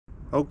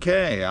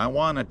Okay, I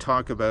want to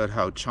talk about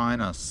how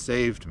China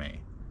saved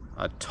me.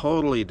 A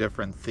totally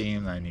different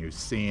theme than you've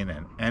seen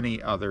in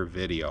any other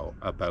video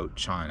about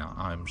China,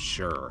 I'm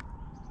sure,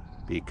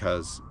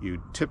 because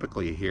you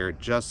typically hear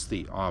just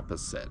the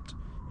opposite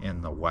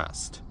in the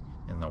West,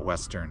 in the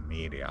Western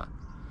media.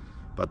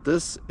 But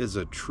this is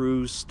a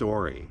true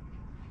story,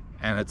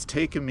 and it's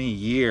taken me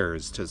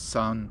years to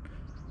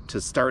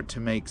start to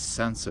make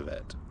sense of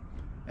it.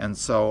 And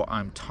so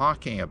I'm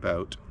talking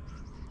about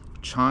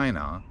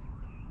China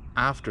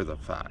after the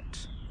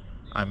fact.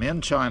 I'm in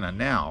China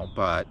now,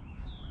 but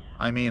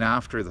I mean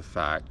after the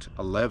fact,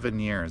 11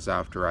 years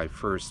after I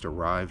first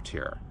arrived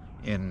here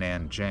in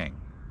Nanjing,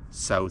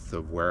 south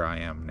of where I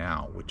am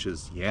now, which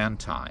is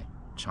Yantai,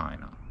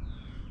 China.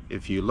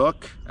 If you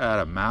look at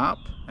a map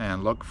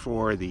and look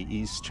for the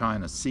East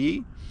China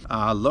Sea,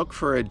 look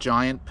for a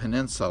giant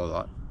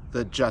peninsula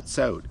that juts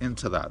out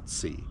into that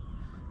sea.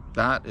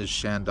 That is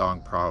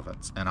Shandong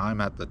province, and I'm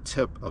at the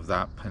tip of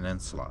that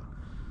peninsula,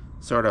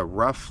 sort of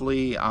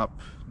roughly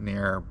up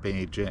near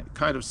Beijing,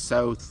 kind of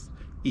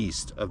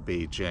southeast of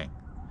Beijing,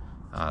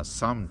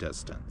 some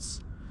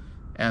distance.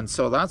 And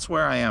so that's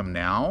where I am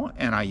now,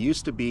 and I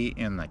used to be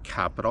in the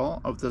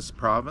capital of this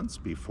province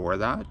before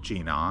that,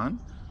 Jinan,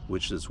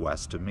 which is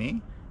west of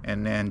me,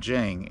 and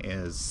Nanjing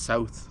is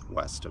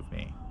southwest of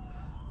me.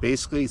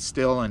 Basically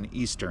still in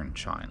eastern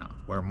China,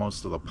 where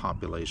most of the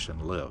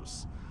population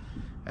lives.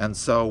 And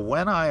so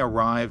when I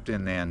arrived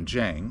in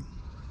Nanjing,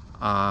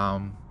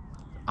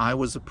 I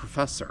was a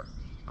professor.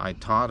 I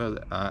taught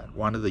at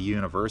one of the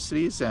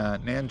universities,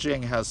 and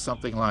Nanjing has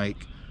something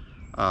like,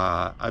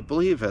 I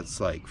believe it's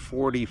like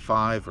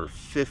 45 or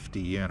 50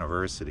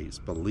 universities,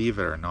 believe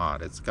it or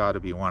not. It's got to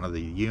be one of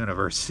the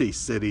university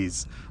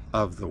cities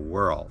of the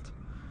world.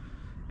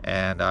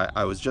 And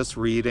I was just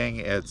reading,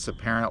 it's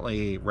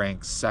apparently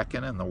ranked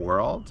second in the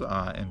world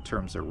in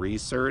terms of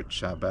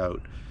research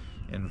about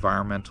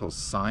environmental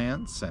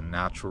science and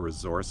natural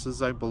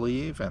resources, I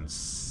believe, and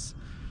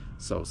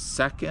so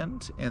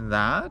second in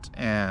that,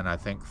 and I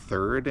think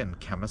third in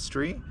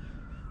chemistry.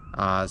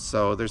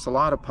 So there's a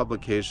lot of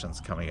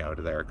publications coming out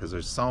of there because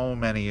there's so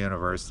many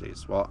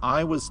universities. Well,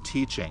 I was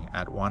teaching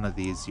at one of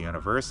these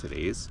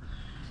universities,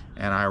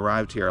 and I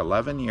arrived here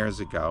 11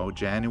 years ago,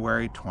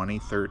 January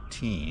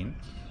 2013,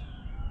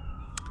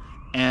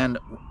 and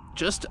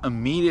just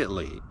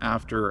immediately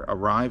after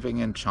arriving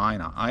in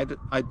China,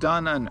 I'd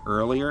done an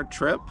earlier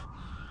trip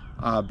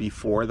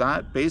before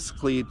that,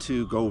 basically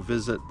to go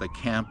visit the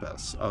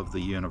campus of the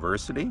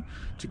university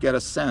to get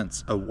a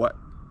sense of what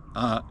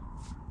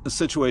the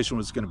situation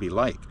was going to be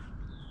like,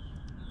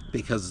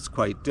 because it's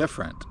quite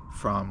different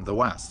from the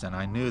West, and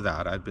I knew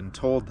that. I'd been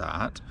told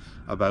that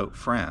about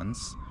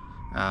friends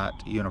at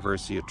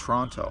University of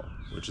Toronto,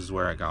 which is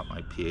where I got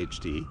my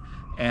PhD,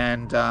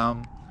 and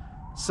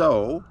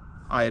so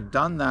I had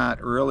done that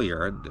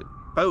earlier,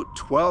 about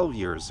 12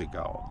 years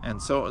ago,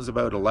 and so it was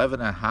about 11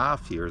 and a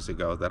half years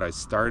ago that I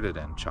started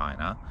in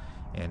China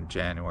in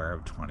January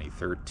of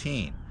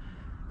 2013.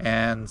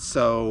 And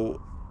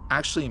so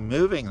actually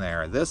moving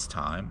there this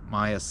time,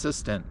 my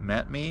assistant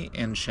met me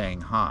in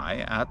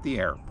Shanghai at the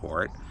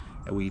airport,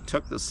 and we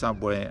took the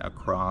subway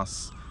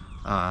across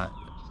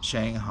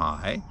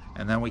Shanghai,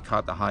 and then we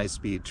caught the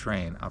high-speed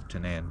train up to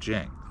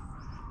Nanjing.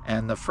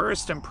 And the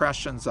first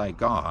impressions I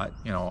got,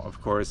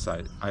 of course,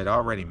 I'd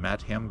already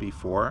met him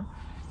before.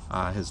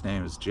 His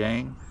name is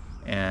Jang,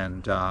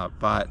 and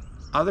but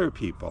other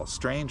people,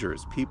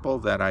 strangers, people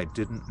that I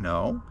didn't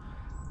know,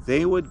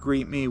 they would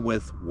greet me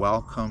with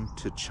 "Welcome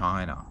to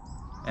China,"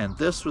 and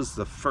this was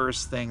the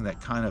first thing that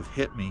kind of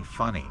hit me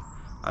funny.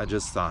 I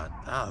just thought,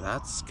 oh,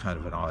 that's kind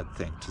of an odd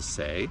thing to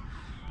say,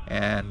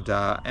 and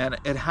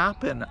it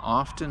happened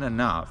often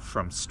enough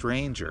from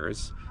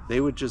strangers. They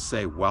would just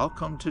say,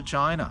 "Welcome to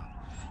China,"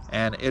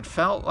 and it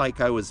felt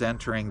like I was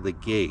entering the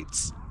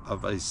gates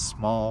of a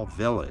small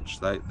village.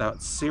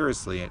 That's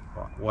seriously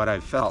what I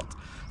felt.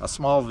 A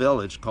small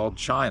village called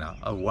China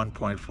of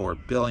 1.4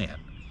 billion.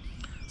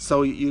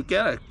 So you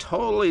get a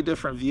totally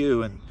different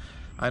view, and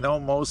I know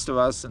most of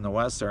us in the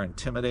West are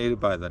intimidated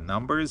by the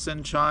numbers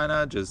in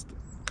China, just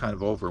kind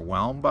of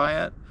overwhelmed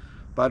by it,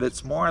 but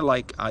it's more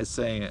like, I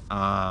say,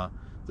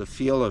 the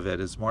feel of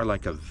it is more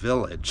like a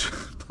village,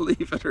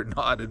 believe it or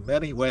not, in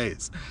many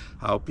ways,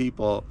 how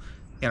people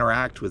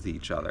interact with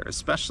each other,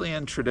 especially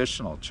in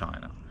traditional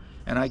China.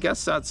 And I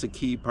guess that's a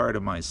key part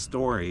of my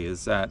story,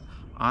 is that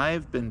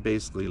I've been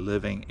basically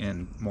living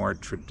in more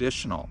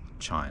traditional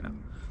China.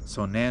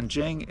 So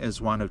Nanjing is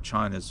one of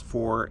China's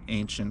 4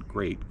 ancient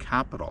great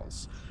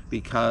capitals,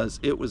 because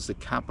it was the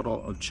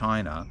capital of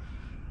China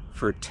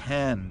for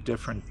 10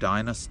 different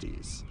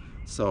dynasties.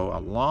 So a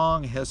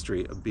long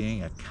history of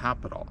being a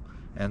capital.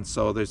 And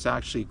so there's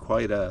actually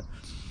quite a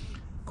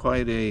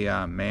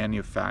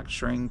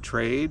manufacturing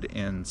trade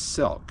in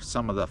silk,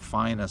 some of the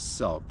finest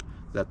silk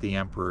that the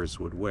emperors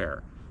would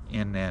wear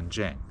in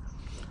Nanjing.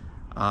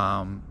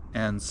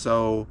 And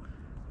so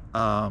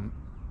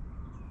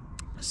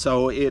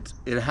it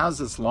has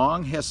this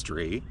long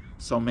history,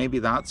 so maybe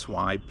that's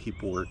why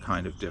people were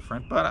kind of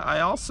different. But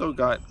I also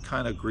got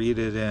kind of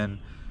greeted in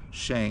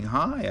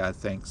Shanghai, I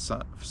think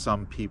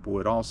some people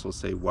would also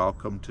say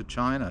welcome to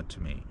China to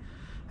me.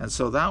 And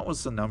so that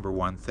was the number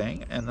one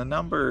thing. And the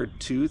number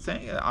two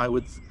thing I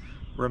would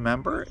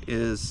remember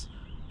is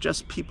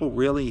just people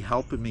really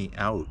helping me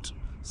out,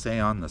 say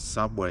on the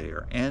subway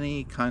or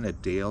any kind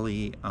of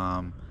daily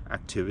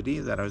activity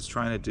that I was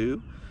trying to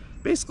do.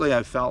 Basically,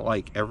 I felt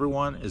like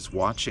everyone is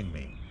watching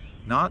me,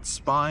 not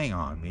spying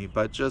on me,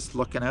 but just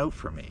looking out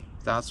for me.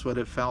 That's what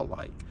it felt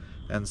like.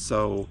 And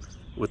so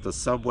with the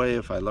subway,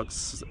 if I looked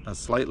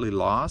slightly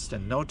lost,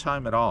 in no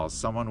time at all,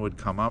 someone would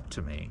come up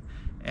to me.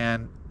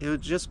 And it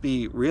would just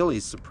be really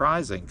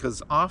surprising,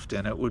 because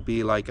often it would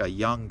be like a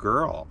young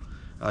girl,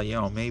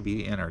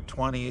 maybe in her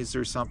 20s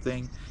or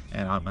something,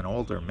 and I'm an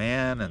older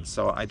man, and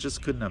so I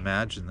just couldn't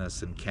imagine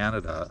this in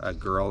Canada, a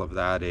girl of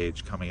that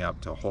age coming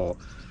up to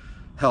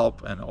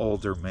help an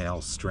older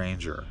male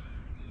stranger.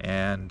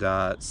 And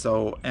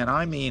and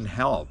I mean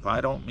help.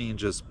 I don't mean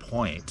just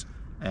point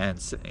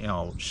and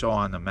show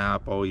on the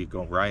map, oh, you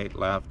go right,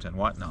 left, and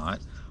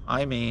whatnot.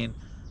 I mean,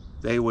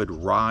 they would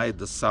ride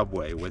the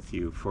subway with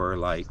you for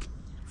like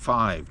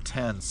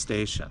 5-10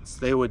 stations.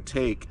 They would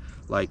take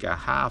like a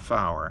half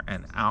hour,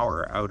 an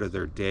hour out of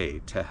their day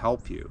to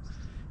help you.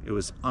 It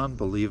was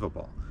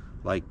unbelievable.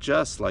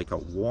 Just like a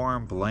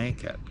warm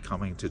blanket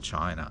coming to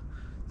China.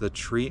 The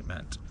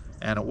treatment.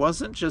 And it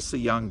wasn't just the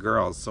young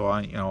girls. So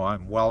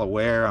I'm well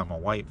aware I'm a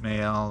white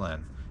male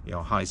and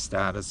high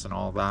status and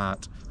all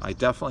that. I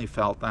definitely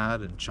felt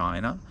that in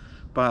China,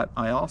 but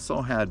I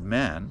also had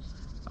men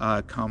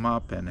come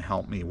up and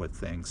help me with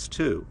things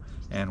too.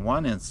 And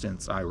one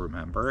instance I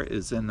remember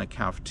is in the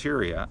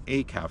cafeteria,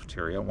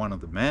 one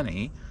of the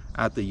many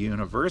at the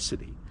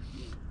university.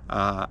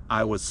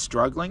 I was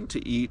struggling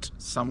to eat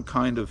some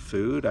kind of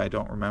food. I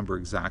don't remember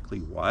exactly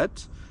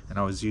what, and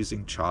I was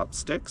using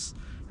chopsticks,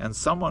 and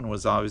someone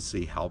was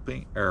obviously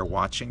helping or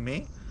watching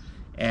me.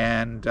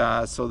 And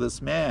so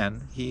this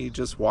man, he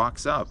just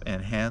walks up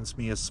and hands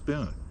me a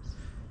spoon.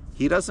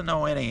 He doesn't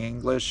know any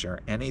English or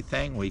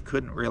anything. We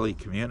couldn't really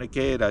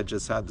communicate. I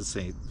just had to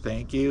say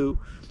thank you.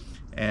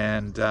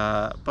 And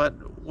but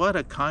what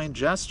a kind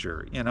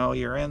gesture.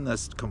 You're in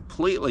this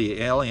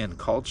completely alien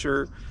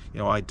culture.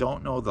 I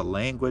don't know the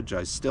language.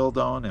 I still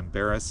don't,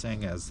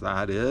 embarrassing as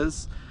that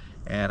is.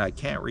 And I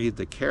can't read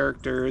the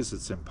characters.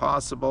 It's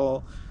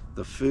impossible.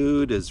 The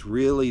food is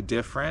really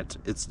different.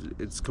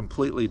 It's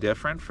completely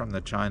different from the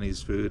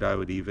Chinese food I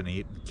would even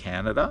eat in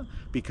Canada,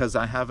 because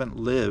I haven't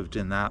lived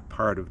in that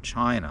part of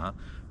China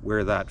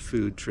where that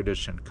food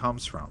tradition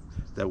comes from,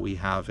 that we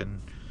have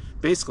in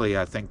basically,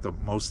 I think,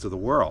 most of the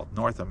world,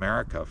 North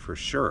America for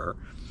sure.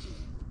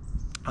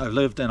 I've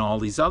lived in all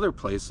these other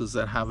places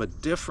that have a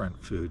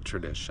different food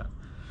tradition.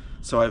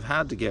 So I've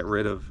had to get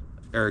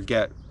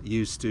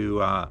used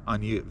to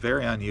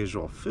very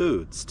unusual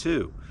foods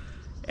too.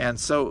 And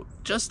so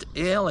just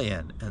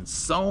alien in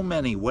so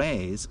many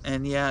ways,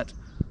 and yet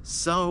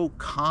so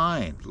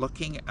kind,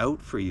 looking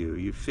out for you.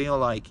 You feel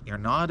like you're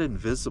not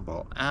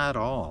invisible at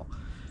all.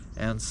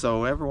 And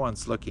so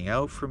everyone's looking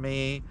out for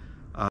me.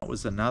 It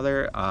was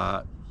another,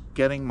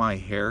 getting my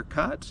hair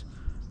cut.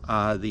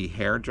 The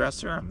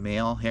hairdresser, a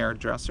male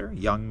hairdresser,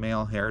 young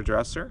male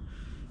hairdresser,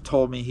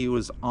 told me he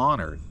was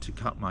honored to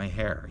cut my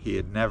hair. He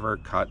had never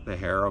cut the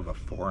hair of a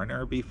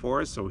foreigner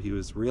before, so he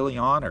was really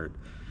honored.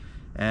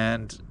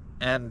 And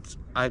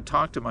I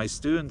talked to my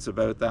students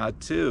about that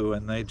too,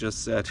 and they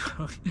just said,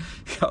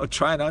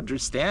 trying to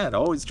understand,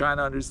 always trying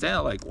to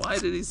understand, like, why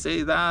did he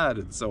say that,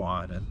 and so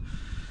on.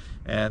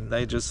 And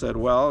they just said,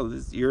 well,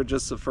 you're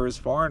just the first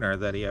foreigner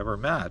that he ever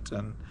met.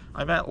 And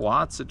I met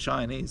lots of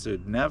Chinese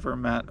who'd never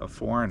met a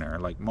foreigner.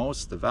 Like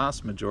the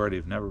vast majority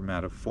have never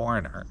met a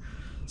foreigner.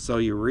 So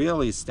you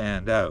really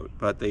stand out,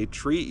 but they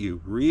treat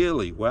you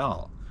really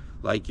well.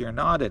 Like you're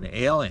not an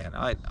alien.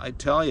 I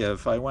tell you,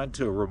 if I went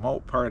to a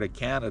remote part of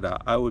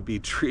Canada, I would be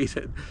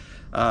treated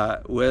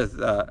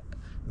with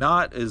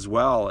not as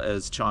well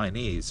as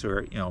Chinese, who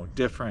are,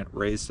 different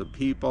race of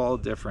people,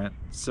 different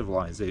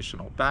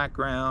civilizational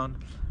background.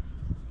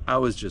 I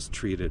was just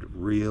treated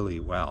really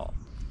well.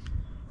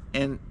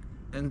 And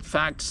in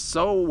fact,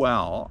 so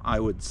well, I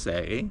would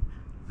say,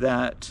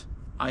 that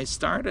I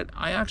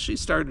actually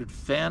started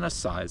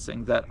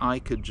fantasizing that I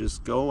could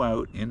just go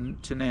out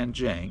into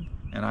Nanjing,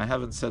 and I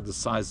haven't said the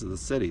size of the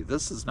city.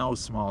 This is no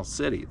small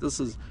city.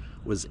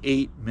 Was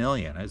 8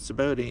 million. It's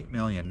about 8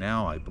 million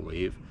now, I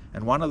believe,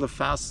 and one of the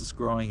fastest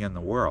growing in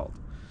the world.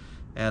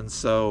 And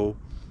so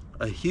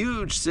a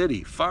huge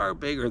city, far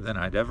bigger than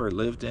I'd ever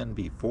lived in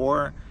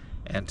before,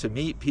 and to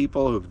meet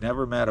people who've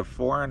never met a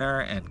foreigner,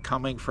 and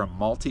coming from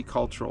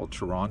multicultural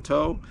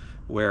Toronto,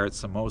 where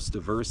it's the most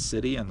diverse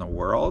city in the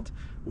world,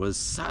 was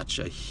such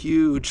a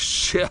huge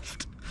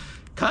shift.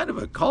 Kind of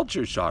a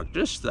culture shock,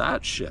 just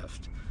that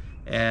shift.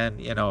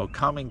 And,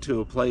 coming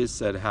to a place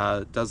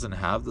that doesn't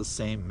have the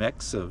same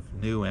mix of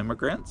new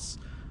immigrants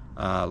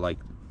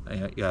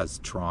as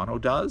Toronto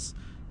does.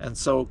 And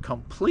so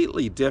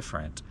completely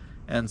different.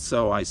 And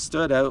so I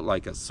stood out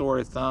like a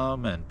sore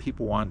thumb, and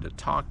people wanted to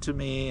talk to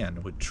me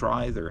and would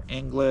try their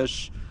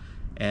English.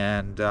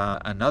 And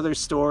another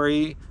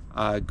story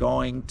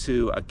going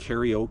to a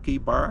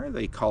karaoke bar.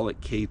 They call it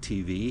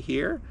KTV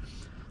here.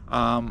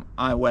 When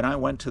I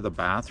went to the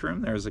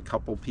bathroom, there was a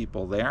couple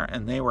people there,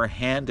 and they were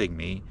handing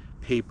me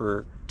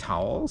paper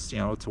towels, you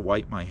know, to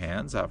wipe my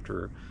hands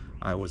after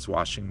I was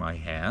washing my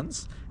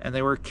hands, and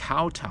they were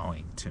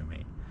kowtowing to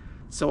me.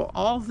 So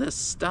all this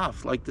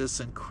stuff, like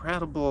this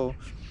incredible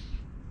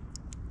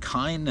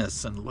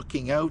kindness and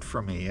looking out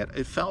for me,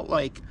 it felt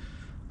like,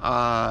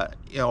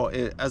 you know,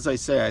 as I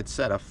say, I'd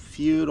set a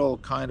feudal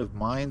kind of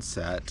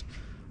mindset,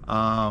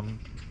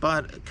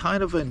 but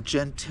kind of in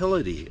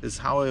gentility is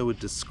how I would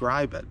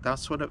describe it.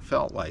 That's what it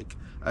felt like,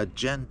 a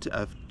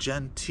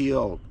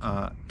genteel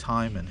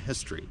time in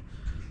history.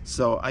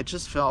 So I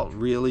just felt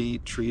really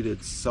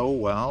treated so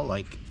well,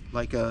 like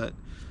a,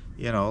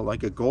 you know,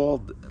 like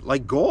gold.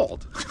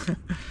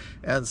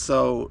 And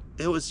so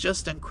it was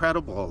just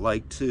incredible,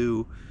 like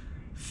to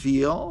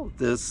feel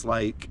this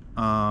like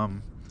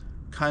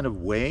kind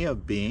of way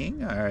of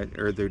being,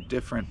 or their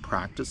different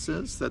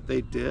practices that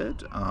they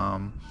did,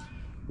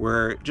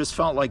 where it just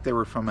felt like they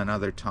were from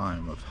another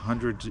time of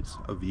hundreds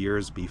of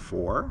years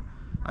before,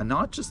 and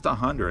not just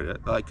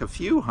 100, like a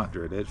few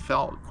hundred. It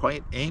felt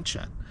quite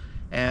ancient.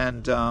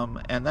 And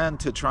then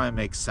to try and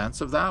make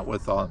sense of that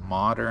with all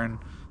modern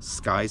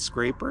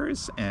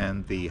skyscrapers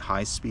and the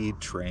high-speed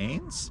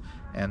trains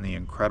and the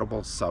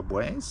incredible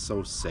subways,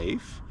 so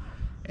safe.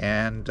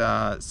 And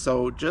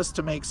so just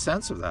to make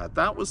sense of that,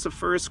 that was the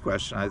first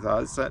question I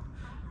thought, is that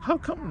how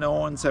come no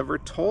one's ever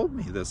told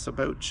me this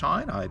about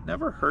China? I'd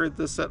never heard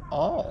this at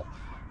all.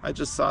 I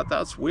just thought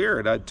that's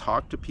weird. I'd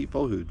talked to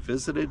people who'd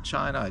visited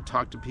China, I'd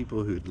talked to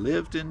people who'd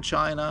lived in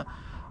China,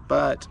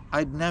 but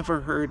I'd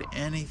never heard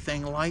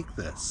anything like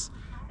this.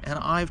 And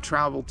I've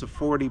traveled to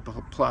 40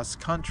 plus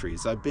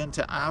countries. I've been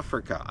to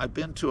Africa. I've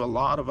been to a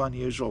lot of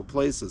unusual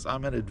places.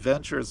 I'm an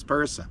adventurous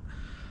person.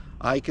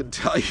 I can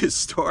tell you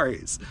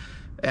stories.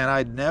 And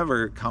I'd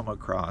never come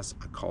across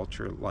a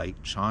culture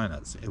like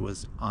China's. It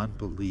was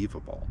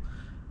unbelievable.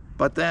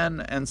 But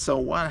then, and so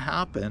what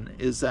happened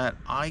is that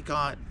I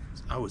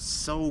was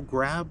so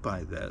grabbed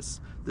by this.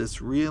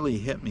 This really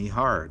hit me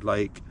hard.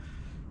 Like,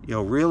 you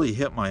know, really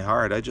hit my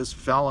heart. I just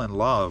fell in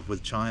love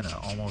with China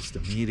almost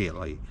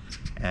immediately.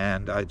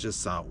 And I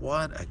just thought,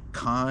 what a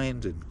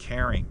kind and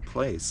caring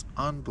place.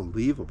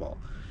 Unbelievable.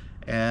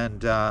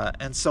 And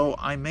so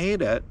I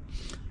made it.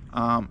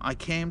 I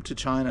came to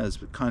China as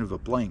kind of a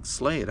blank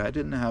slate. I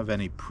didn't have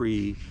any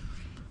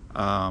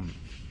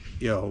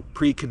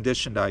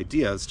preconditioned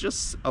ideas,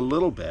 just a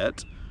little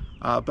bit,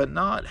 but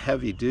not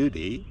heavy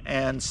duty.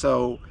 And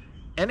so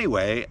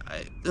anyway,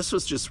 this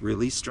was just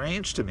really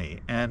strange to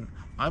me. And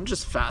I'm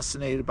just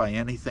fascinated by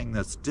anything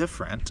that's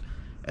different.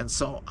 And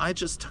so I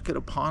just took it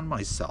upon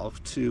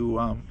myself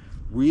to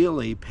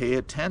really pay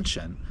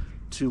attention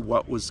to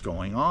what was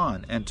going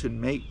on and to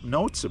make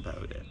notes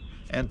about it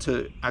and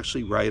to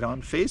actually write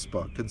on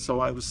Facebook. And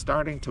so I was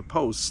starting to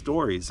post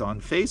stories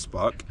on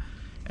Facebook,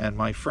 and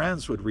my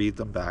friends would read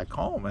them back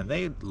home, and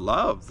they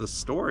loved the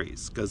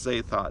stories because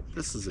they thought,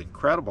 this is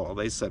incredible.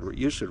 They said, well,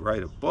 you should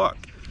write a book.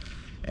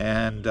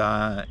 And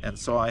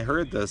so I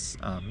heard this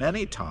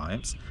many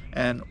times,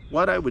 and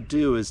what I would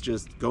do is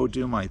just go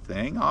do my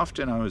thing.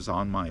 Often I was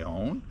on my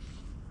own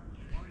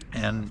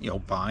and, you know,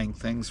 buying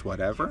things,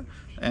 whatever.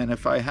 And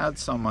if I had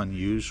some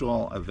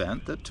unusual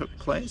event that took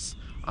place,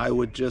 I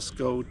would just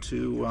go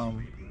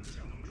to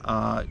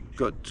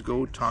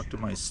go talk to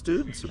my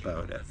students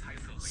about it.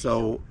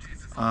 So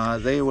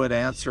they would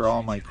answer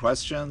all my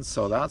questions.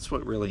 So that's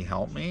what really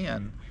helped me.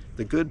 And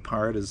the good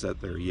part is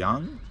that they're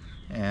young,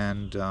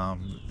 and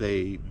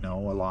they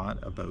know a lot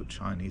about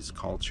Chinese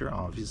culture,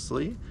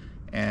 obviously,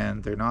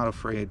 and they're not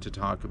afraid to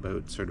talk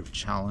about sort of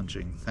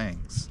challenging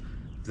things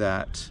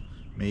that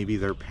maybe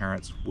their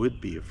parents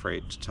would be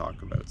afraid to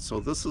talk about. So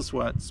this is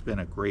what's been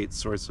a great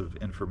source of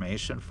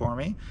information for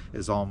me,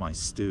 is all my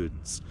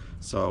students.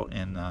 So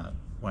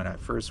when I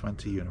first went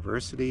to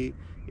university,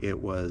 it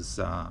was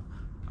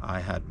I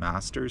had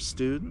master's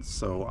students,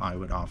 so I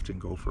would often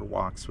go for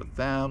walks with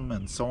them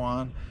and so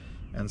on.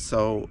 And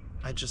so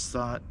I just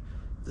thought,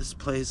 this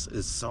place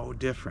is so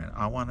different.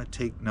 I want to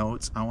take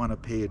notes. I want to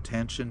pay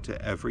attention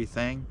to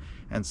everything.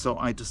 And so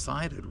I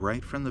decided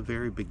right from the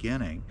very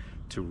beginning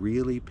to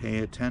really pay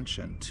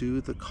attention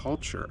to the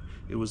culture.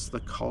 It was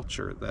the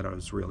culture that I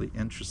was really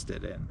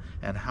interested in,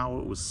 and how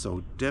it was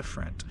so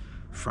different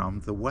from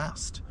the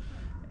West.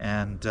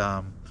 And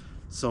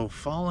so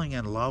falling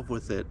in love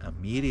with it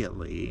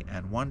immediately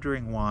and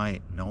wondering why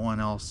no one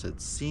else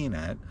had seen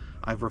it,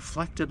 I've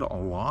reflected a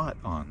lot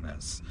on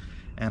this.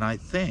 And I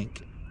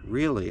think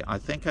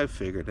I've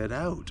figured it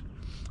out.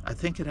 I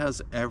think it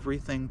has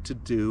everything to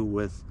do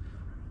with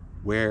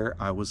where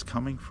I was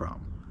coming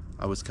from.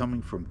 I was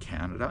coming from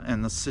Canada,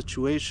 and the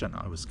situation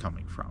I was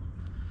coming from.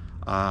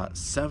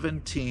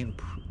 17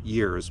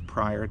 years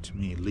prior to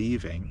me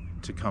leaving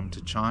to come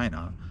to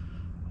China,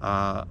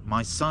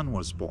 my son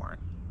was born.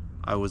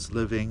 I was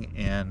living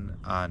in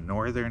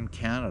northern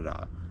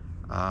Canada,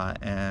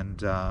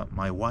 and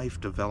my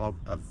wife developed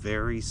a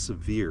very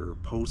severe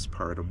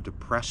postpartum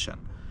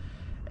depression,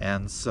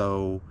 and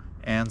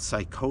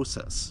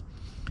psychosis.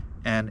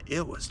 And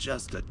it was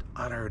just an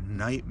utter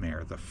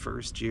nightmare. The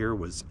first year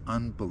was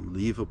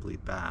unbelievably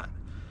bad.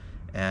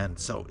 And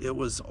so it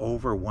was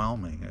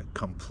overwhelming, a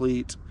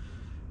complete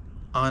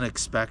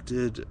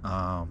unexpected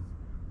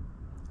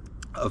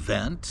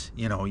event.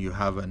 You know, you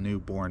have a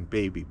newborn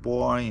baby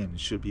boy and you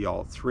should be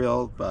all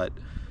thrilled, but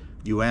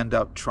you end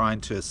up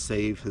trying to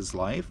save his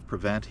life,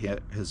 prevent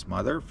his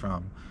mother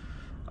from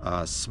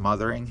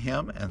smothering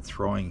him and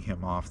throwing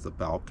him off the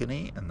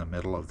balcony in the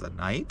middle of the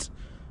night,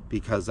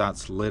 because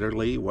that's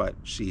literally what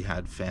she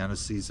had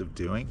fantasies of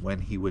doing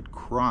when he would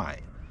cry.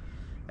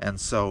 And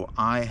so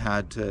I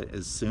had to,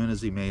 as soon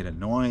as he made a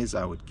noise,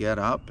 I would get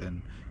up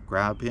and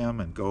grab him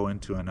and go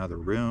into another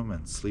room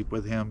and sleep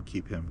with him,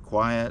 keep him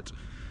quiet.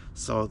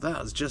 So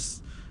that was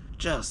just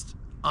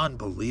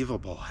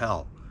unbelievable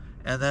hell.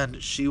 And then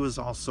she was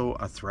also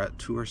a threat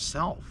to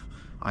herself.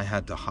 I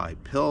had to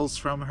hide pills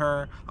from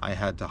her. I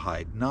had to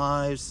hide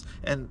knives.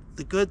 And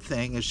the good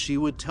thing is she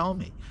would tell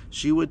me.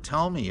 She would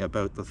tell me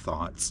about the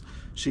thoughts.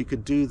 She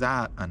could do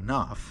that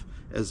enough,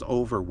 as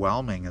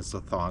overwhelming as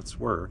the thoughts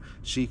were.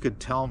 She could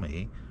tell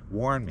me,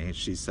 warn me.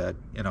 She said,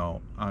 you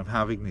know, I'm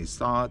having these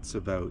thoughts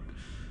about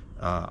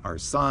our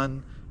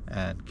son,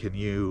 and can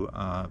you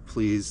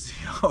please,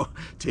 you know,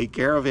 take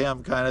care of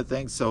him, kind of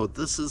thing. So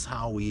this is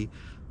how we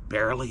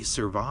barely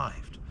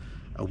survived.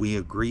 We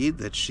agreed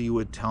that she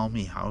would tell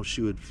me how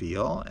she would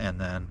feel, and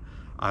then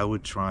I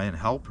would try and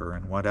help her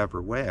in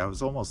whatever way. I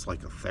was almost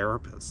like a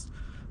therapist.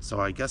 So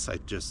I guess I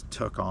just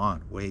took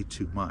on way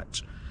too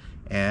much.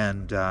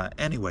 And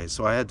anyway,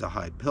 so I had to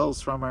hide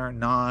pills from her,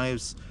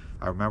 knives.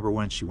 I remember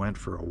when she went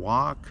for a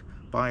walk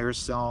by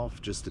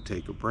herself just to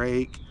take a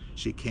break.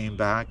 She came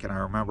back, and I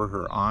remember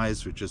her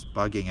eyes were just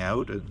bugging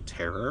out in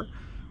terror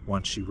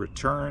once she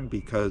returned,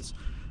 because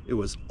it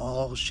was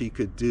all she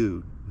could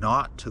do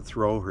not to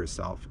throw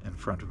herself in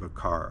front of a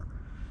car.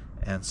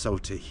 And so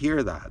to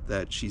hear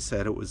that she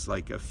said it was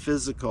like a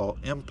physical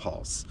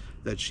impulse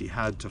that she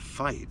had to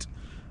fight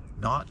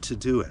not to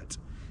do it.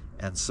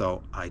 And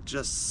so I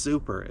just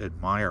super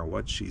admire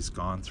what she's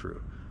gone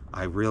through.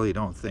 I really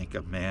don't think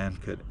a man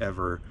could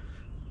ever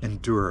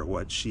endure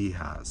what she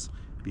has,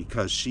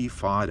 because she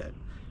fought it.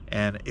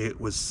 And it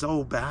was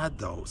so bad,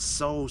 though,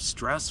 so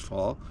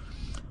stressful,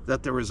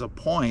 that there was a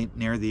point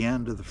near the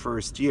end of the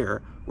first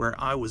year where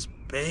I was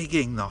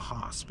begging the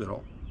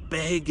hospital,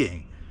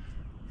 begging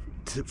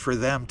for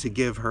them to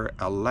give her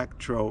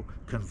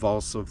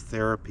electroconvulsive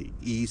therapy,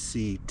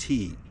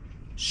 ECT,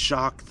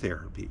 shock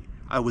therapy.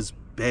 I was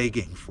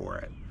begging for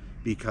it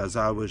because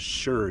I was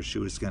sure she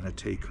was going to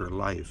take her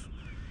life.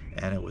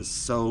 And it was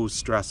so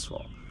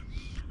stressful.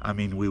 I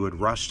mean, we would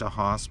rush to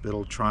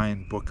hospital, try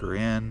and book her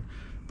in,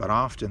 but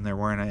often there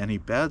weren't any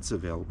beds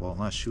available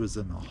unless she was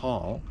in the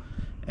hall.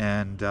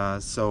 And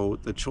so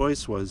the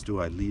choice was, do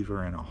I leave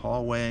her in a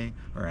hallway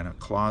or in a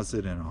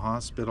closet in a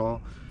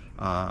hospital?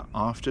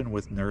 Often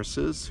with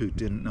nurses who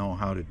didn't know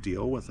how to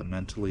deal with a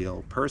mentally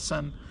ill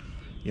person.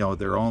 You know,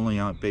 they're only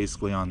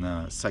basically on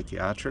the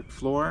psychiatric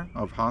floor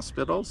of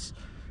hospitals.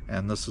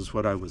 And this is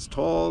what I was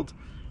told.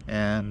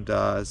 And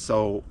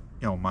so,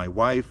 you know, my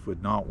wife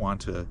would not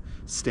want to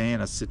stay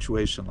in a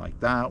situation like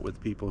that with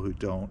people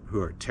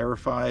who are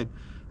terrified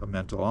of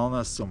mental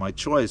illness. So my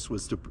choice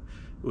was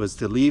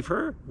to leave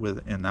her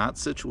in that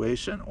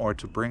situation, or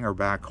to bring her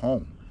back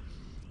home,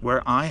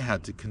 where I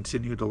had to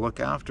continue to look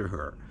after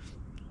her.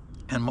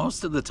 And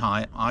most of the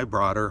time I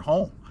brought her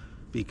home,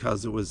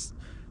 because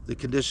the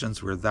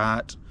conditions were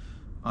that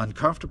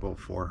uncomfortable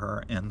for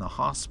her in the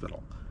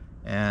hospital,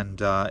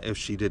 and if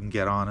she didn't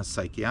get on a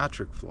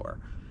psychiatric floor.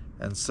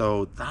 And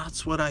so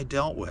that's what I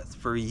dealt with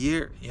for a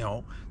year. You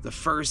know, the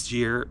first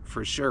year,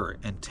 for sure,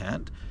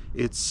 intent.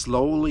 It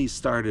slowly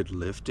started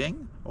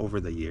lifting over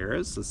the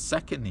years. The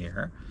second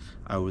year,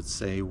 I would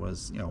say,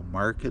 was, you know,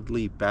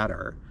 markedly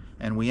better.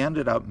 And we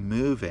ended up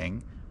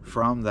moving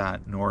from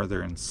that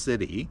northern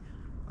city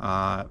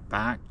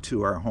back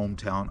to our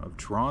hometown of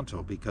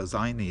Toronto, because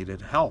I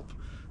needed help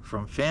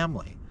from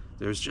family.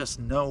 There's just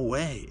no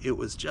way. It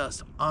was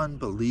just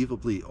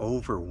unbelievably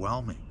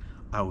overwhelming.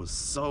 I was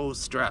so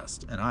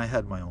stressed, and I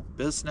had my own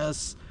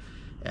business,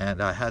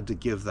 and I had to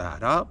give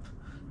that up.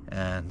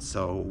 And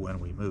so when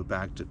we moved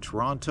back to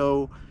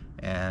Toronto,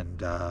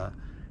 and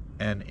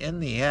in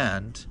the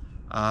end,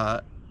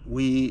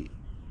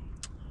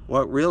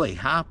 what really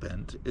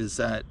happened is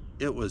that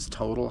it was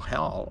total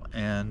hell.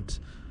 And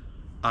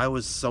I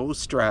was so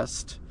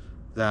stressed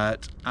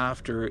that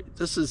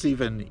this is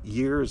even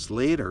years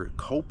later,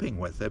 coping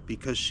with it,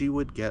 because she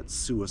would get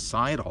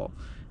suicidal,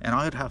 and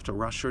I'd have to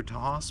rush her to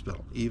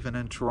hospital, even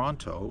in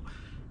Toronto,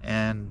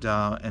 and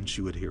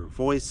she would hear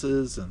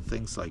voices and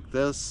things like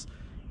this.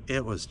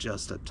 It was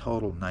just a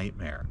total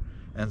nightmare.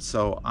 And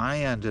so I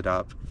ended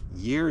up,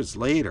 years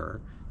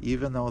later,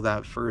 even though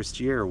that first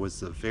year was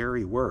the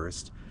very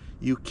worst,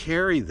 you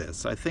carry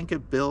this. I think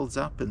it builds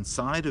up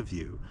inside of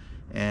you.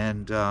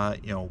 And,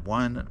 you know,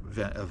 one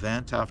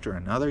event after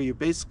another, you're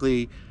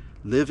basically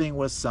living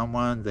with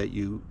someone that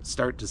you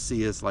start to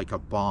see as like a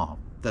bomb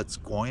that's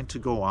going to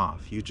go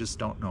off. You just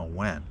don't know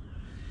when.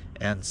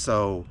 And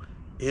so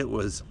it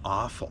was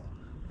awful.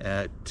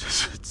 to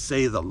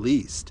say the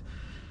least.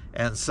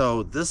 And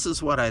so this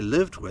is what I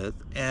lived with.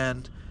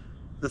 And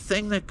the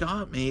thing that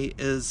got me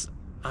is,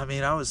 I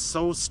mean, I was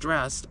so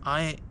stressed.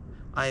 I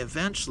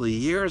eventually,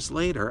 years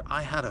later,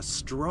 I had a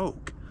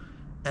stroke.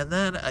 And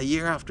then a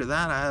year after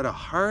that, I had a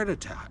heart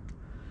attack.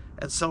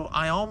 And so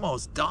I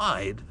almost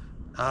died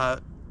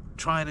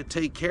trying to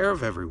take care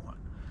of everyone.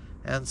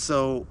 And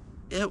so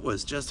it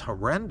was just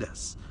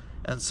horrendous.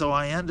 And so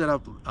I ended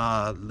up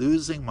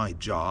losing my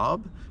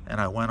job,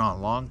 and I went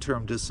on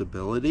long-term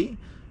disability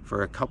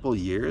for a couple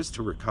years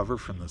to recover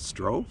from the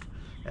stroke.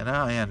 And then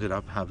I ended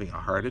up having a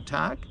heart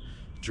attack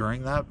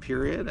during that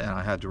period, and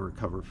I had to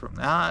recover from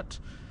that.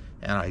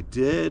 And I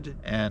did.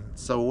 And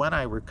so when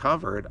I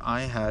recovered,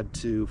 I had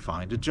to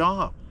find a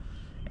job.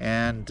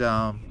 And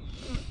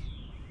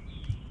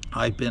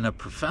I've been a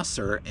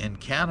professor in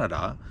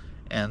Canada.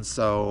 And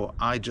so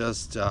I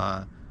just,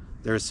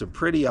 there's some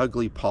pretty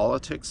ugly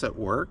politics at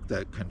work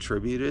that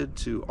contributed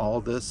to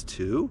all this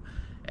too.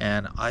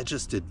 And I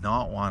just did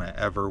not want to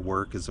ever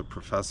work as a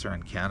professor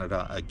in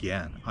Canada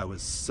again. I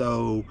was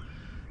so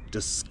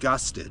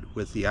disgusted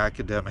with the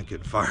academic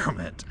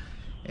environment.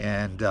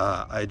 And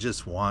I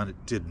just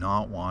did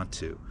not want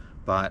to.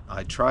 But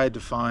I tried to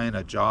find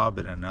a job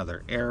in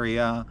another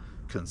area,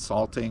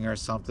 consulting or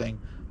something,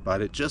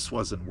 but it just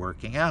wasn't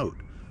working out.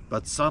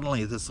 But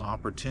suddenly this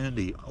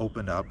opportunity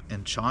opened up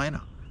in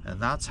China,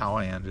 and that's how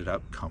I ended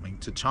up coming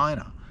to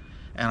China.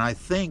 And I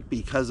think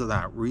because of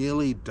that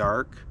really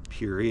dark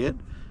period,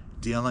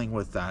 dealing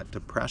with that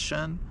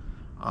depression,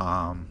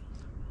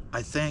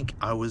 I think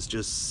I was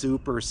just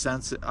super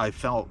sensitive. I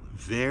felt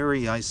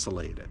very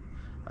isolated.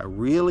 I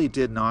really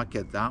did not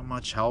get that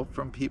much help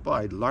from people.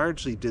 I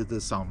largely did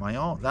this on my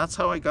own. That's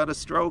how I got a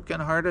stroke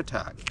and heart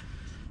attack.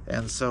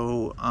 And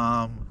so,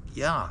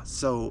 yeah,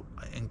 so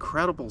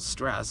incredible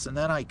stress. And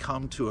then I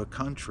come to a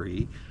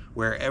country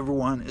where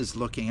everyone is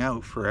looking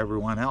out for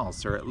everyone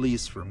else, or at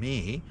least for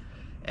me,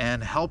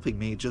 and helping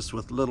me just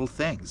with little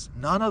things.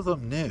 None of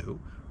them knew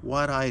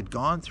what I had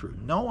gone through.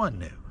 No one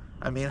knew.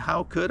 I mean,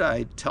 how could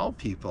I tell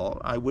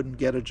people? I wouldn't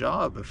get a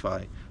job if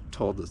I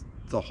told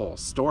the whole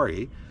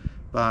story.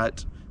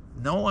 But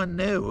no one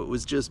knew. It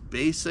was just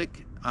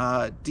basic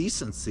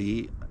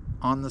decency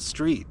on the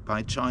street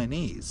by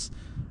Chinese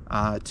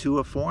to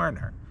a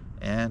foreigner.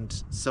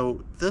 And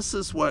so this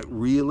is what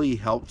really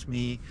helped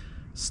me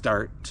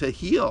start to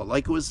heal.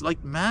 Like, it was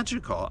like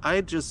magical. I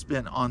had just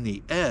been on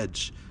the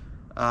edge.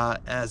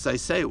 As I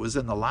say, it was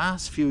in the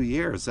last few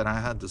years that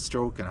I had the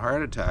stroke and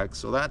heart attack.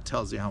 So that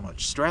tells you how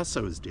much stress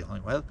I was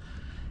dealing with.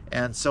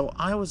 And so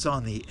I was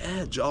on the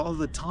edge all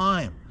the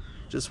time.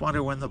 Just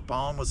wondering when the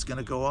bomb was going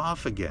to go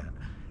off again.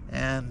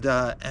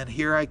 And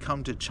here I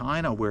come to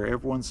China, where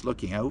everyone's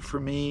looking out for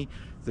me.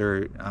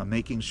 They're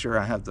making sure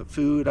I have the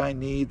food I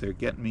need. They're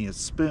getting me a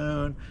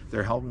spoon.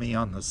 They're helping me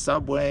on the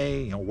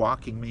subway,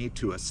 walking me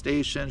to a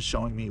station,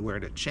 showing me where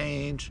to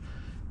change.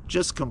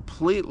 Just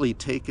completely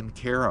taken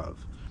care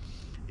of.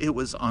 It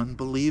was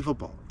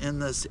unbelievable in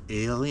this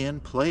alien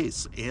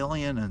place,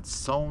 alien in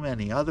so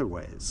many other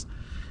ways.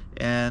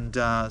 And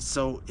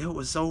so it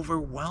was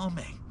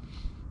overwhelming.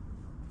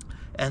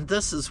 And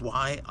this is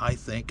why I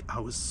think I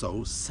was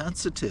so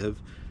sensitive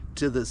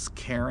to this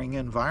caring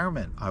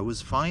environment I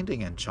was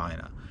finding in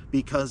China,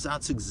 because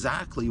that's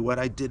exactly what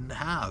I didn't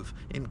have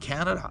in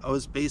Canada. I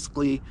was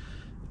basically,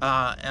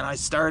 and I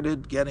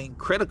started getting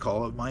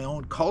critical of my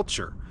own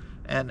culture,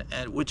 and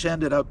which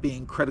ended up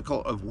being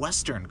critical of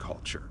Western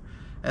culture.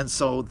 And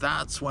so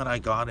that's when I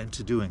got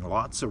into doing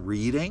lots of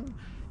reading,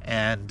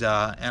 and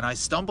I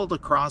stumbled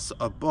across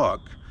a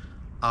book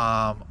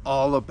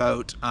all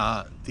about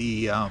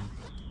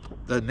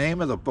the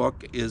name of the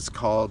book is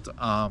called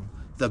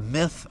The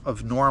Myth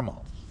of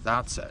Normal.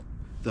 That's it.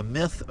 The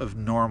Myth of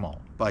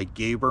Normal by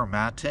Gabor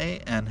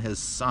Mate and his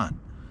son.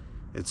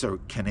 It's a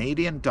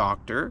Canadian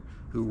doctor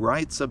who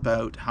writes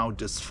about how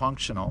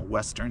dysfunctional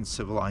Western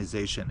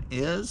civilization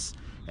is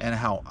and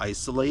how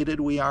isolated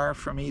we are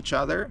from each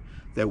other,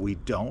 that we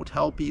don't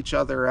help each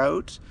other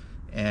out,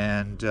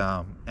 and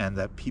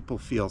that people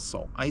feel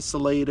so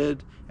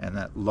isolated, and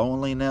that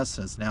loneliness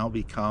has now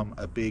become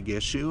a big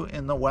issue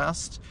in the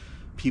West.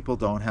 People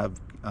don't have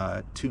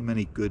too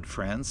many good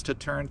friends to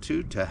turn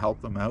to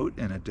help them out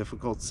in a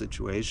difficult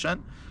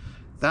situation.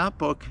 That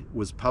book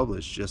was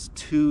published just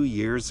 2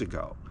 years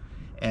ago.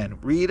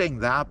 And reading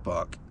that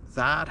book,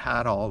 that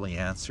had all the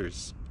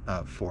answers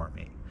for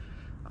me.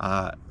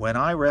 When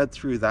I read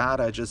through that,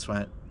 I just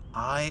went,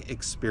 I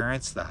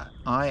experienced that.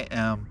 I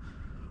am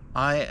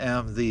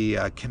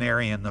the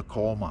canary in the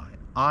coal mine.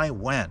 I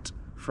went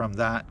from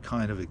that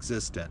kind of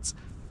existence,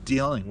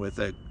 dealing with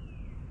a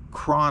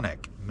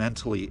chronic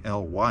mentally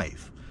ill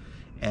wife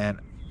and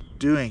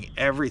doing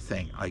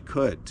everything I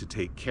could to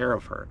take care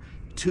of her,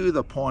 to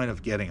the point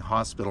of getting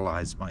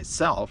hospitalized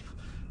myself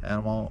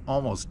and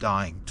almost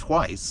dying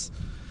twice.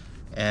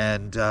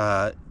 And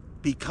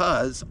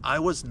because I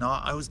was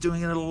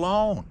doing it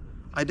alone.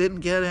 I didn't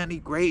get any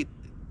great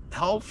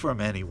help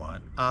from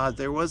anyone.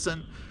 There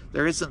isn't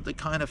the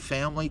kind of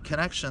family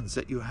connections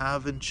that you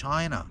have in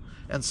China.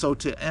 And so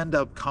to end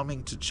up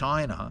coming to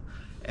China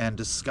and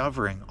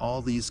discovering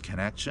all these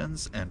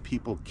connections and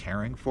people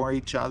caring for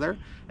each other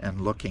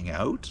and looking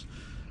out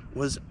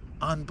was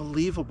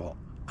unbelievable.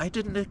 I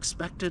didn't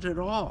expect it at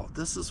all.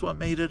 This is what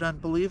made it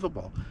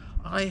unbelievable.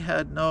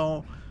 I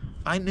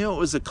knew it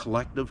was a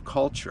collective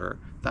culture.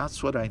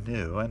 That's what I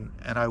knew. And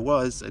I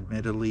was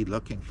admittedly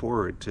looking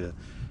forward to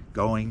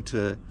going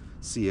to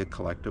see a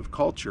collective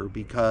culture,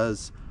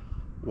 because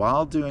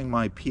while doing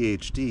my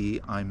PhD,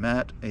 I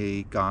met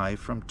a guy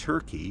from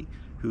Turkey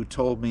who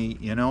told me,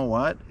 you know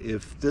what,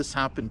 if this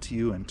happened to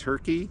you in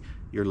Turkey,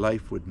 your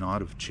life would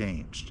not have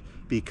changed,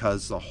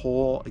 because the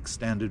whole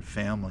extended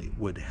family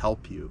would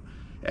help you.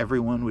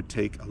 Everyone would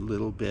take a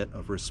little bit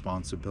of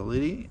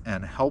responsibility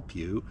and help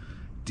you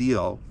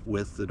deal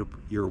with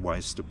your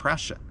wife's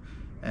depression.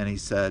 And he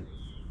said,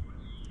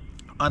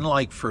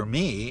 unlike for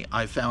me,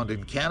 I found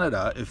in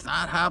Canada, if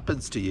that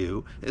happens to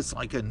you, it's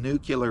like a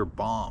nuclear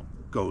bomb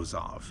goes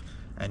off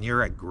and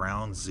you're at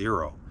ground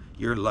zero.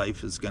 Your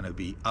life is going to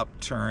be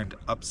upturned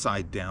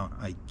upside down.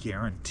 I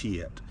guarantee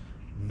it.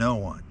 No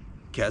one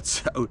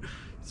gets out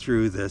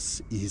through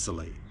this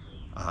easily.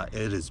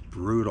 It is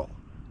brutal.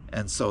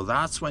 And so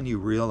that's when you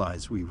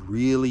realize we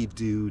really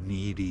do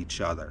need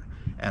each other.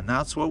 And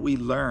that's what we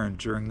learned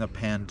during the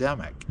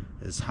pandemic,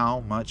 is how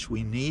much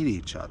we need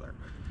each other.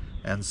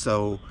 And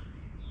so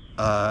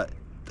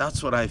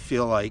that's what I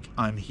feel like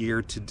I'm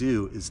here to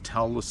do, is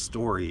tell the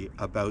story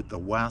about the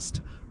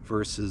West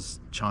versus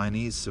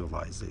Chinese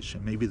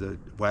civilization, maybe the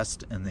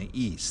West and the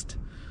East.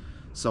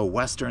 So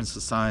Western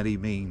society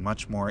being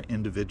much more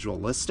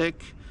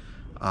individualistic,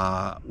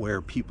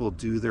 where people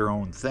do their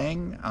own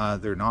thing.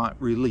 They're not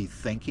really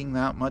thinking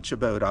that much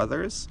about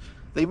others.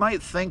 They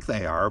might think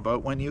they are, but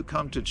when you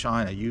come to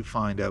China, you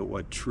find out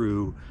what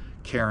true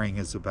caring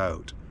is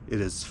about.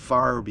 It is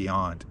far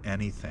beyond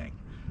anything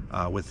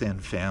within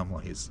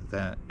families,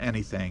 than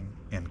anything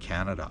in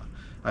Canada.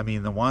 I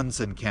mean, the ones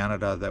in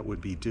Canada that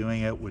would be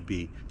doing it would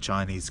be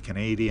Chinese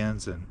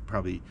Canadians and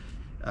probably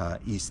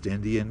East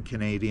Indian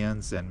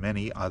Canadians and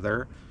many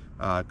other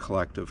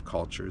collective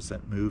cultures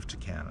that moved to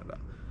Canada.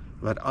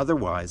 But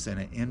otherwise, in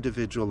an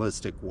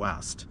individualistic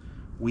West,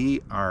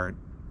 we are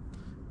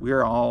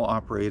all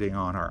operating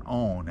on our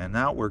own, and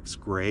that works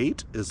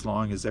great as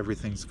long as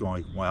everything's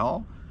going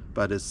well.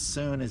 But as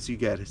soon as you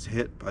get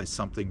hit by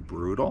something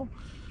brutal,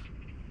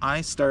 I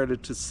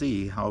started to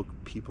see how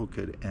people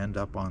could end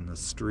up on the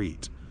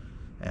street.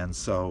 And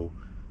so,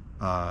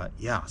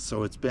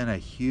 so it's been a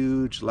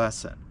huge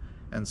lesson.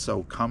 And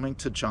so coming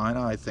to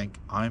China, I think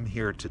I'm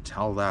here to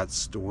tell that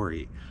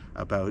story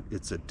about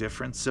it's a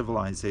different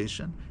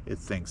civilization. It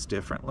thinks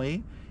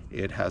differently.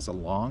 It has a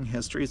long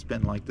history. It's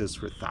been like this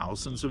for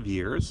thousands of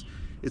years.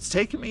 It's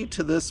taken me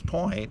to this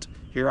point.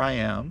 Here I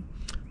am.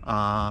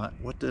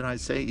 What did I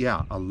say?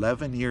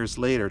 11 years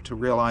later, to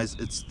realize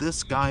it's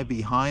this guy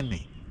behind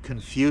me,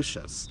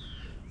 Confucius.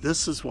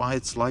 This is why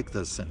it's like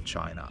this in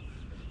China.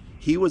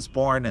 He was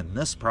born in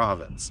this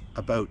province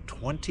about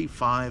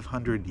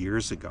 2,500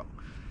 years ago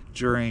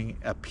during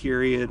a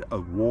period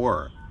of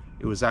war.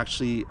 It was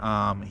actually,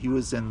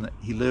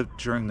 he lived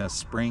during the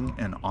spring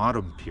and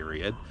autumn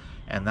period,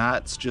 and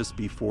that's just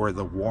before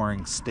the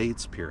Warring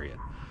States period.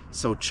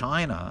 So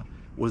China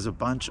was a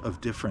bunch of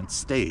different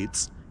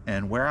states,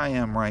 and where I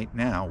am right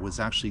now was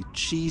actually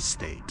Qi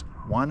State,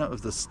 one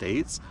of the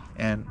states,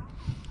 and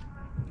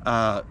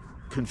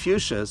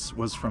Confucius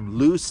was from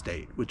Lu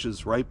State, which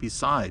is right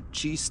beside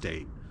Qi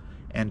State,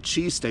 and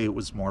Qi State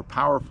was more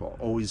powerful,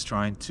 always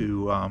trying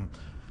to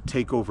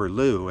take over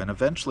Lu, and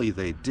eventually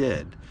they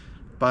did.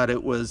 But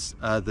it was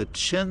the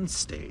Qin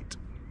State,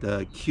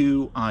 the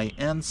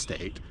Qin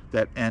State,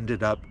 that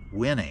ended up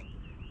winning.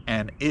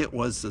 And it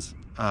was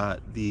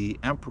the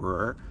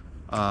emperor,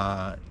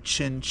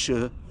 Qin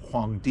Shi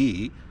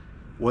Huangdi,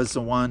 was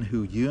the one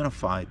who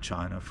unified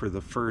China for the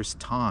first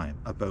time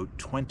about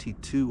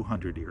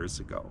 2,200 years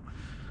ago.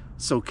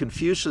 So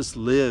Confucius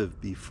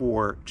lived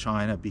before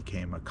China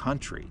became a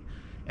country.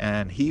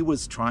 And he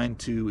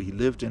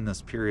lived in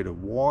this period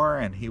of war,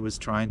 and he was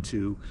trying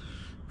to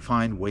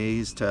find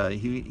ways to,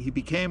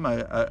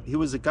 he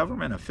was a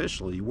government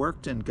official. He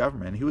worked in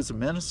government. He was a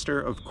minister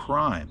of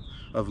crime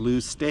of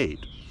Lu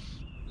State.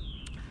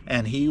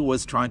 And he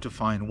was trying to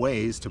find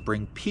ways to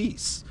bring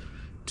peace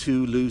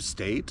to Lu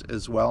State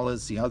as well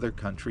as the other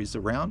countries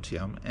around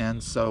him.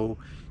 And so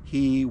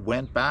he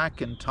went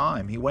back in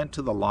time. He went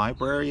to the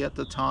library at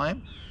the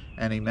time,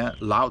 and he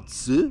met Lao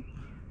Tzu,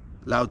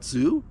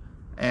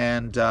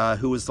 and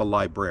who was the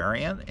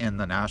librarian in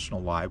the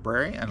National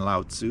Library. And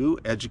Lao Tzu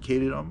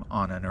educated him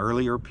on an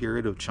earlier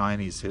period of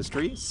Chinese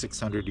history,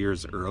 600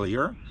 years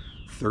earlier,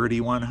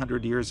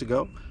 3,100 years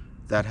ago,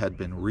 that had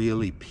been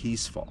really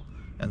peaceful.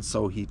 And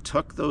so he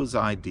took those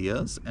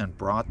ideas and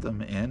brought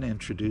them in,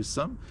 introduced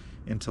them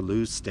into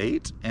Lu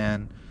State,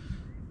 and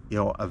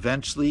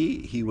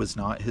eventually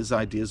his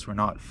ideas were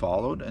not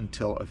followed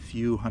until a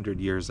few hundred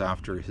years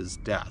after his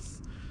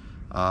death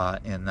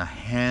in the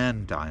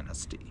Han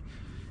Dynasty.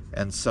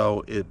 And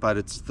so,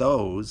 it's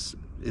those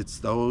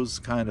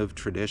kind of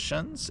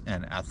traditions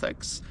and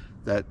ethics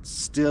that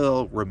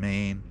still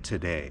remain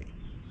today.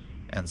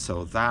 And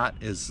so that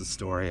is the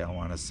story I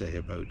want to say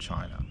about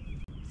China.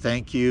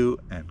 Thank you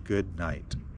and good night.